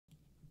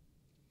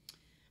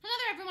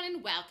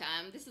everyone,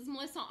 welcome. This is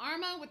Melissa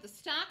Armo with the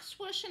stock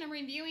swoosh, and I'm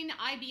reviewing the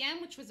IBM,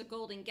 which was a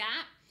golden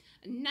gap.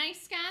 A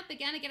nice gap.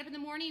 Again, I get up in the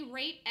morning,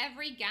 rate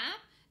every gap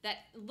that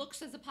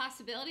looks as a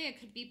possibility. It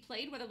could be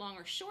played whether long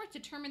or short,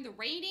 determine the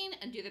rating,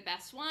 and do the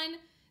best one.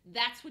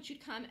 That's what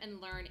you'd come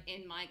and learn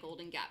in my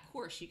golden gap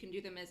course. You can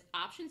do them as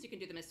options, you can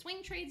do them as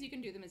swing trades, you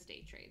can do them as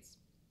day trades.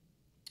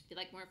 If you'd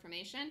like more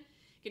information,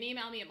 you can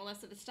email me at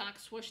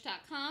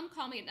melissa@thestockswoosh.com,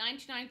 call me at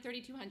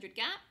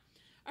 929-3200-GAP,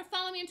 or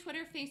follow me on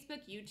Twitter,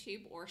 Facebook,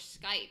 YouTube, or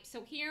Skype.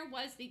 So here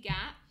was the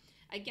gap.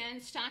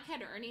 Again, stock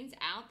had earnings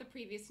out the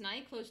previous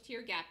night, closed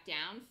here, gap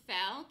down,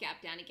 fell,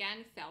 gap down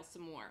again, fell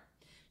some more.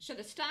 So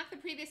the stock the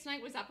previous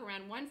night was up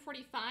around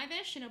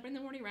 145-ish and opened in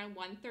the morning around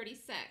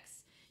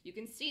 136. You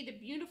can see the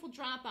beautiful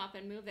drop-off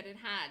and move that it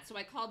had. So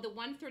I called the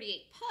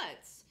 138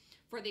 puts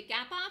for the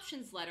gap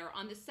options letter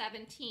on the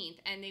 17th,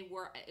 and it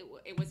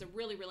was a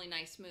really, really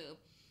nice move.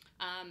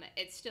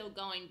 It's still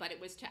going, but it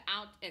was to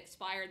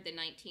expired the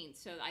 19th.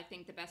 So I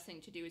think the best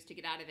thing to do is to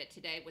get out of it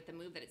today with the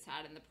move that it's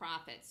had in the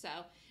profit. So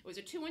it was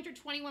a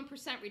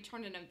 221%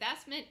 return on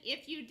investment.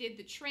 If you did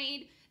the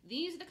trade,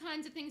 these are the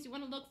kinds of things you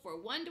want to look for.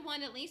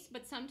 1-to-1 at least,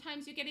 but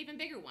sometimes you get even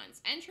bigger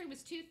ones. Entry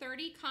was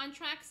 230.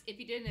 Contracts, if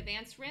you did an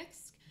advanced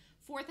risk,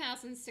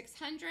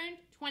 4,600.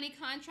 20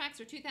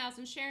 contracts or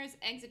 2,000 shares.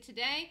 Exit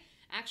today.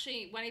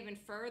 Actually went even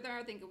further.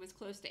 I think it was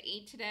close to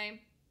 8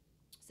 today.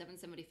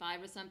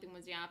 775 or something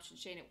was the option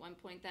chain at one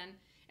point then.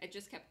 It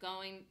just kept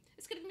going.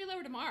 It's going to be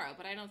lower tomorrow,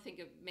 but I don't think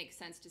it makes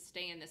sense to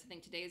stay in this. I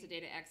think today is a day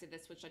to exit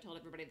this, which I told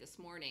everybody this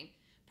morning.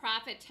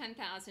 Profit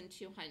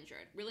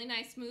 10,200. Really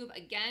nice move.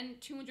 Again,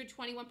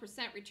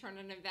 221% return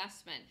on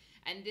investment.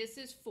 And this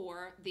is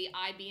for the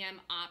IBM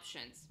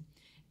options.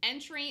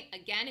 Entry,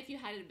 again, if you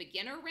had a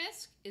beginner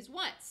risk, is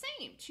what?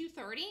 Same.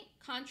 230.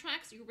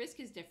 Contracts, your risk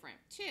is different.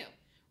 2.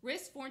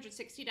 Risk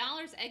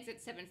 $460. Exit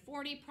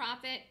 $740.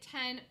 Profit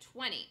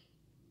 $10.20.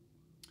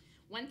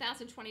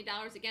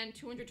 $1,020, again,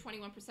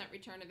 221%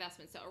 return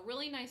investment. So a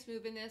really nice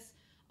move in this,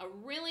 a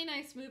really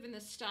nice move in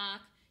the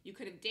stock. You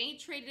could have day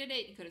traded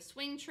it, you could have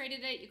swing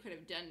traded it, you could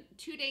have done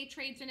 2-day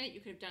trades in it, you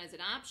could have done as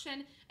an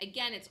option.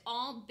 Again, it's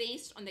all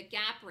based on the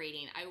gap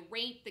rating. I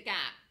rate the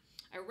gap.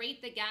 I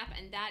rate the gap,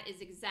 and that is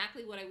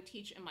exactly what I would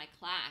teach in my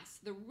class.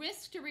 The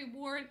risk to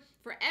reward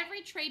for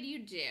every trade you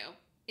do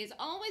is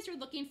always you're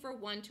looking for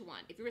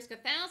 1-to-1. If you risk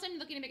 1,000, you're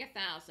looking to make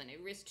 1,000. If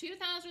you risk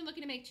 2,000, you're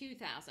looking to make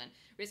 2,000.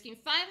 Risking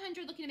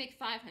 500, looking to make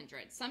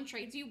 500. Some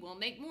trades you will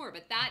make more,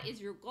 but that is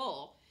your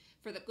goal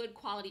for the good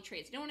quality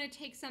trades. You don't want to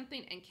take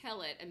something and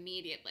kill it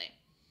immediately.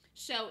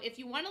 So if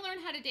you want to learn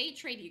how to day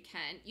trade, you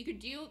can. You could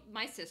do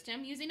my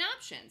system using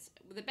options.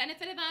 The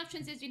benefit of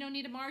options is you don't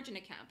need a margin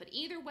account, but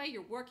either way,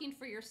 you're working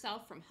for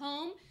yourself from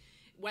home,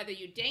 whether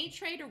you day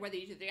trade or whether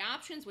you do the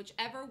options,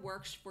 whichever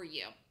works for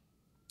you.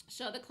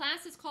 So the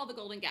class is called the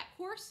Golden Gap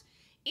Course.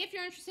 If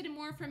you're interested in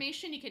more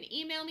information, you can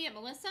email me at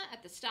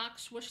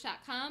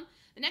melissa@thestockswoosh.com.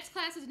 The next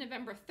class is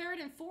November 3rd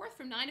and 4th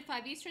from 9 to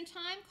 5 Eastern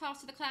Time.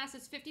 Cost of the class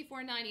is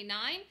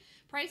 $54.99.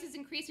 Price is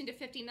increasing to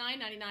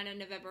 $59.99 on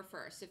November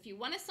 1st. If you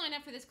want to sign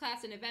up for this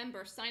class in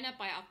November, sign up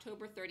by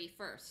October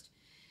 31st.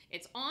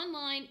 It's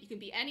online. You can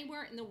be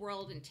anywhere in the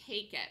world and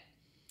take it.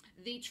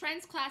 The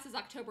Trends class is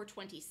October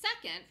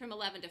 22nd from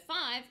 11 to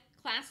 5.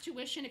 Class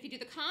tuition, if you do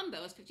the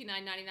combo, is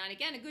 $59.99.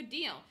 Again, a good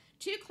deal.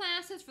 2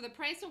 classes for the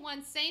price of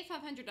 1, save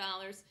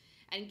 $500,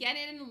 and get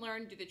in and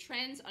learn, do the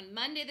trends on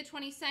Monday the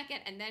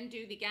 22nd, and then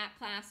do the gap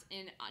class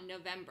in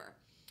November.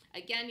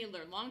 Again, you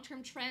learn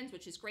long-term trends,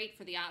 which is great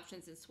for the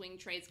options and swing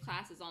trades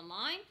classes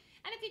online.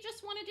 And if you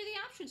just want to do the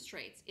options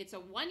trades, it's a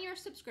 1-year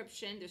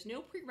subscription. There's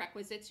no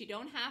prerequisites. You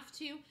don't have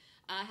to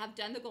have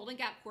done the Golden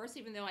Gap course,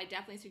 even though I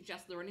definitely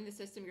suggest learning the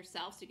system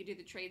yourself so you can do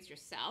the trades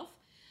yourself.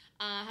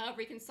 However,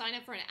 you can sign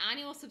up for an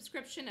annual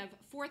subscription of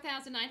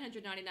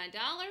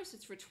 $4,999.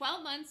 It's for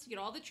 12 months. You get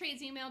all the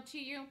trades emailed to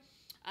you.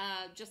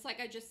 Just like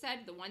I just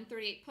said, the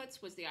 138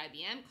 puts was the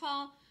IBM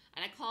call,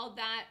 and I called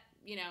that,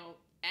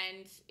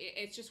 and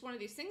it's just one of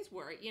these things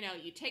where,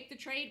 you take the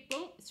trade,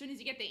 boom, as soon as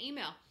you get the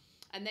email,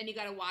 and then you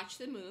got to watch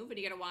the move, and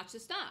you got to watch the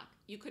stock.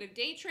 You could have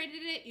day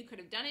traded it. You could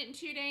have done it in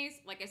 2 days.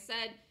 Like I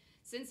said,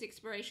 since the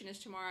expiration is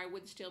tomorrow, I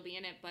would still be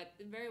in it, but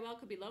it very well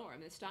could be lower. I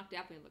mean, the stock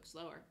definitely looks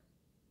lower.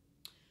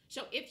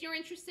 So if you're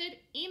interested,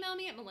 email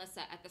me at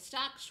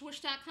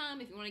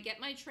melissa@thestockswoosh.com. If you want to get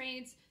my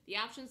trades, the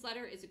options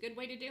letter is a good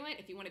way to do it.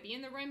 If you want to be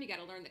in the room, you got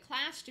to learn the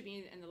class to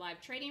be in the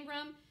live trading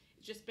room.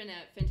 It's just been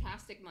a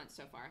fantastic month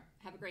so far.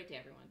 Have a great day,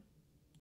 everyone.